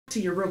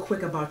to you real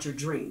quick about your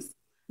dreams.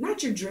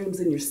 Not your dreams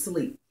in your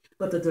sleep,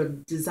 but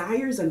the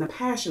desires and the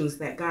passions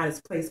that God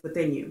has placed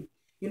within you.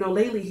 You know,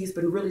 lately he's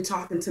been really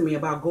talking to me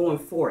about going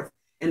forth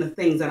and the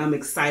things that I'm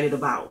excited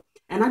about.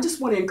 And I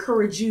just want to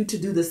encourage you to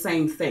do the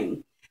same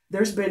thing.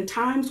 There's been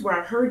times where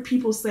I heard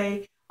people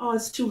say, oh,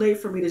 it's too late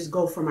for me to just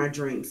go for my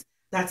dreams.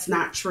 That's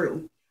not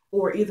true.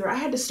 Or either I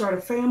had to start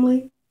a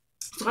family,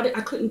 so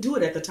I couldn't do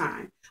it at the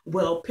time.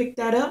 Well, pick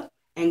that up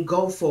and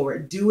go for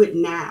it. Do it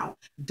now.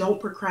 Don't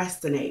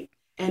procrastinate.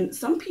 And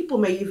some people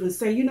may even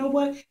say, you know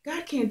what?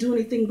 God can't do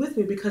anything with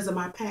me because of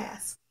my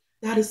past.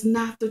 That is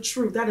not the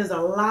truth. That is a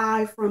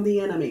lie from the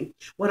enemy.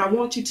 What I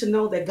want you to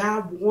know that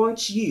God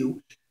wants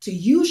you to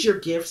use your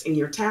gifts and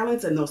your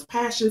talents and those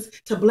passions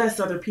to bless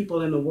other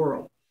people in the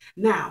world.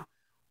 Now,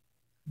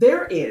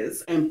 there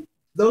is, and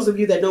those of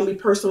you that know me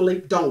personally,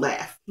 don't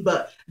laugh,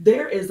 but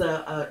there is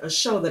a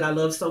show that I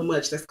love so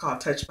much that's called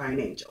Touched by an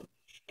Angel.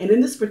 And in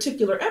this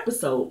particular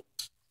episode,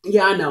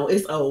 yeah, I know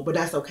it's old, but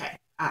that's okay.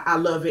 I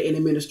love it and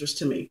it ministers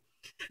to me.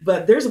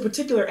 But there's a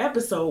particular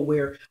episode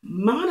where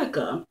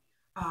Monica,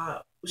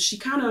 she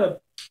kind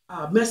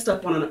of messed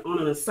up on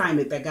an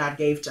assignment that God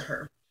gave to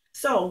her.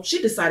 So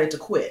she decided to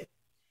quit.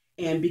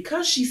 And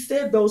because she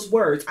said those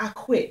words, I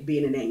quit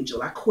being an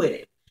angel. I quit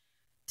it.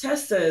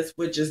 Tess says,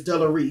 which is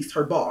Delarice,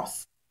 her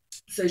boss,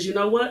 says, you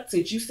know what?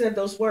 Since you said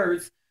those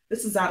words,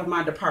 this is out of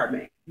my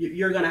department.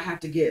 You're going to have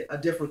to get a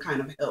different kind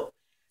of help.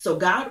 So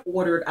God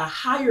ordered a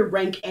higher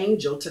rank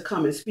angel to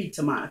come and speak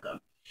to Monica.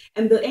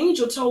 And the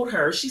angel told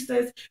her, she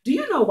says, do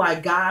you know why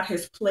God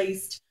has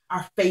placed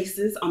our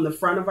faces on the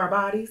front of our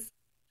bodies?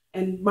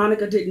 And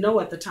Monica didn't know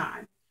at the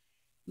time.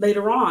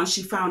 Later on,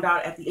 she found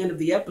out at the end of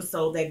the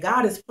episode that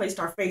God has placed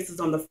our faces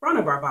on the front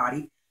of our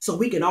body so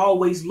we can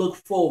always look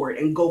forward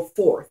and go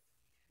forth,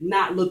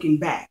 not looking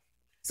back.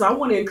 So I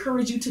want to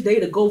encourage you today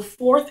to go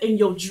forth in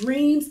your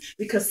dreams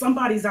because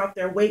somebody's out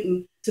there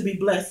waiting to be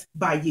blessed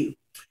by you.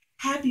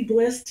 Happy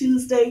Blessed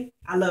Tuesday.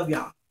 I love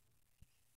y'all.